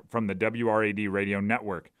pack from the WRAD Radio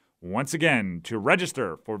Network. Once again, to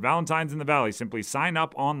register for Valentine's in the Valley, simply sign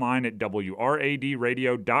up online at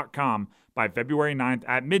WRADradio.com by February 9th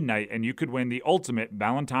at midnight, and you could win the ultimate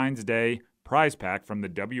Valentine's Day prize pack from the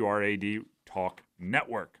WRAD Talk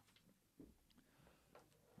Network.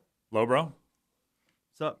 Lobro?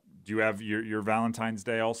 What's up? Do you have your Valentine's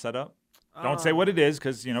Day all set up? Don't say what it is,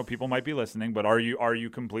 because people might be listening. But are you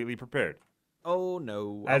completely prepared? Oh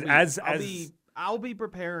no! I'll be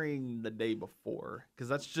preparing the day before, because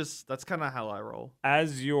that's kind of how I roll.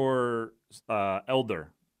 As your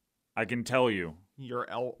elder, I can tell you.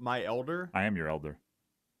 My elder? I am your elder.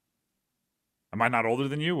 Am I not older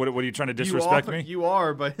than you? What are you trying to disrespect me? You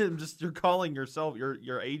are, but you're calling yourself.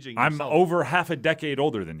 You're aging. I'm yourself. over half a decade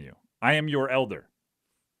older than you. I am your elder.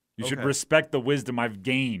 You should respect the wisdom I've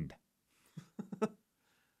gained. I'm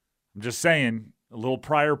just saying, a little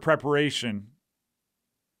prior preparation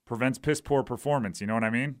prevents piss poor performance. You know what I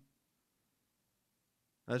mean?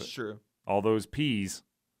 That's true. All those P's,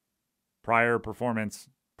 prior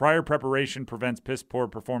preparation prevents piss poor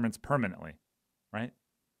performance permanently, right?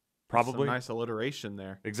 Probably. That's a nice alliteration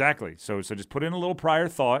there. Exactly. So just put in a little prior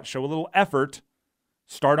thought, show a little effort,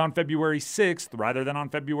 start on February 6th rather than on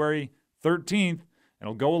February 13th, and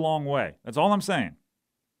it'll go a long way. That's all I'm saying.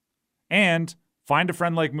 And find a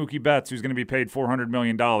friend like Mookie Betts who's going to be paid $400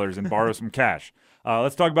 million and borrow some cash.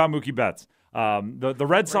 Let's talk about Mookie Betts. The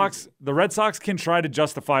Red Sox can try to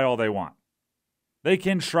justify all they want. They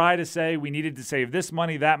can try to say we needed to save this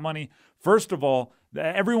money, that money. First of all,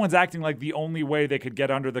 everyone's acting like the only way they could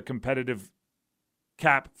get under the competitive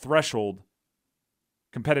tax threshold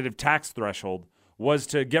was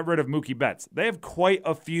to get rid of Mookie Betts. They have quite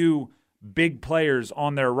a few big players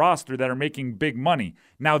on their roster that are making big money.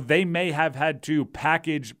 Now, they may have had to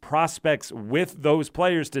package prospects with those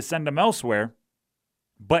players to send them elsewhere,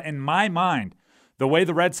 but in my mind, the way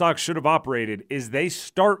the Red Sox should have operated is they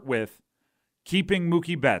start with keeping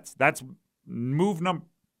Mookie Betts. That's move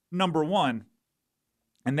number one,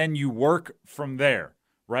 and then you work from there,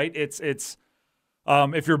 right? It's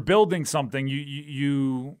if you're building something,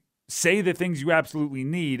 you say the things you absolutely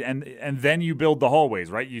need, and then you build the hallways,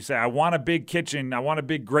 right? You say, I want a big kitchen, I want a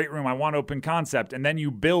big great room, I want open concept, and then you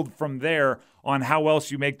build from there on how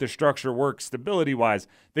else you make the structure work stability-wise.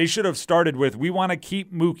 They should have started with, we want to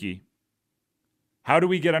keep Mookie. How do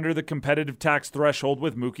we get under the competitive tax threshold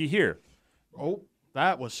with Mookie here? Oh,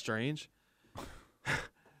 that was strange.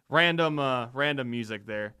 Random music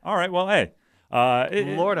there. All right, well, hey.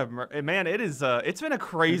 Lord of mercy, man! It is. It's been a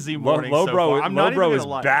crazy morning. so far. I'm not even Lobro gonna is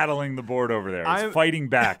lie. battling the board over there. He's fighting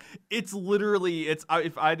back. It's literally. If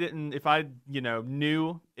I didn't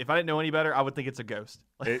know any better, I would think it's a ghost.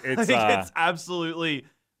 It's absolutely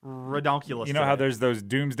redonkulous. You know how there's those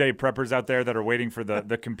doomsday preppers out there that are waiting for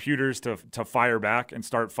the computers to fire back and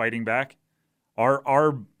start fighting back?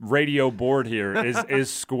 Our radio board here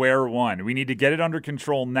is square one. We need to get it under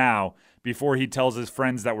control now before he tells his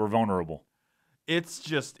friends that we're vulnerable.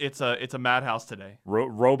 It's a madhouse today.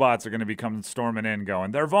 Robots are going to be coming storming in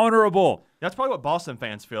going, they're vulnerable. That's probably what Boston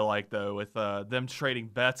fans feel like, though, with them trading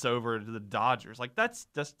bets over to the Dodgers. Like, that's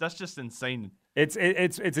just insane. It's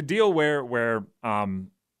a deal where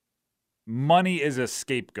money is a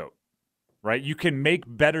scapegoat, right? You can make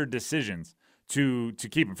better decisions to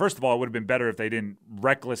keep them. First of all, it would have been better if they didn't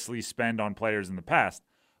recklessly spend on players in the past.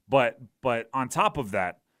 But on top of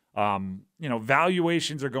that,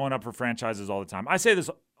 valuations are going up for franchises all the time. I say this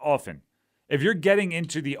often. If you're getting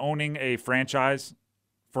into the owning a franchise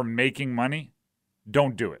for making money,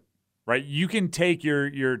 don't do it, right? You can take your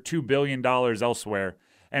 $2 billion elsewhere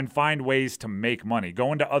and find ways to make money.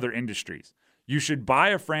 Go into other industries. You should buy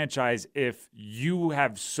a franchise if you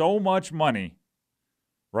have so much money,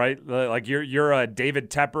 right? Like you're a David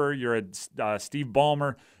Tepper, you're a Steve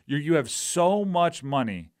Ballmer. You have so much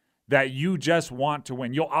money that you just want to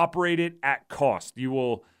win. You'll operate it at cost. You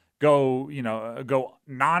will go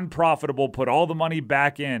non-profitable, put all the money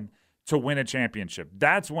back in to win a championship.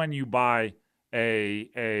 That's when you buy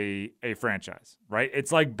a franchise, right?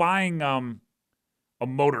 It's like buying a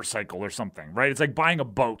motorcycle or something, right? It's like buying a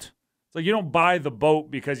boat. So you don't buy the boat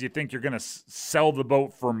because you think you're going to sell the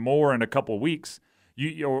boat for more in a couple weeks.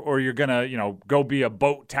 Or you're going to, go be a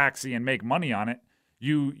boat taxi and make money on it.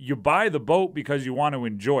 You buy the boat because you want to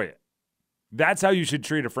enjoy it. That's how you should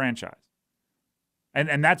treat a franchise.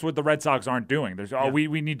 And that's what the Red Sox aren't doing.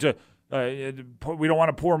 We need to we don't want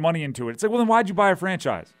to pour money into it. It's like, well, then why'd you buy a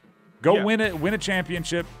franchise? Go win a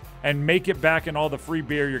championship and make it back in all the free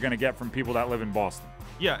beer you're going to get from people that live in Boston.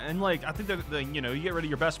 Yeah, and I think that you get rid of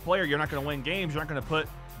your best player, you're not going to win games. You're not going to put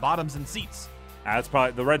bottoms in seats. That's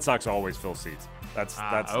probably the Red Sox always fill seats. That's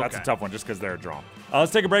a tough one just because they're a draw.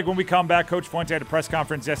 Let's take a break. When we come back, Coach Fuente had a press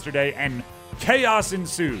conference yesterday, and chaos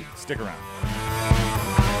ensued. Stick around.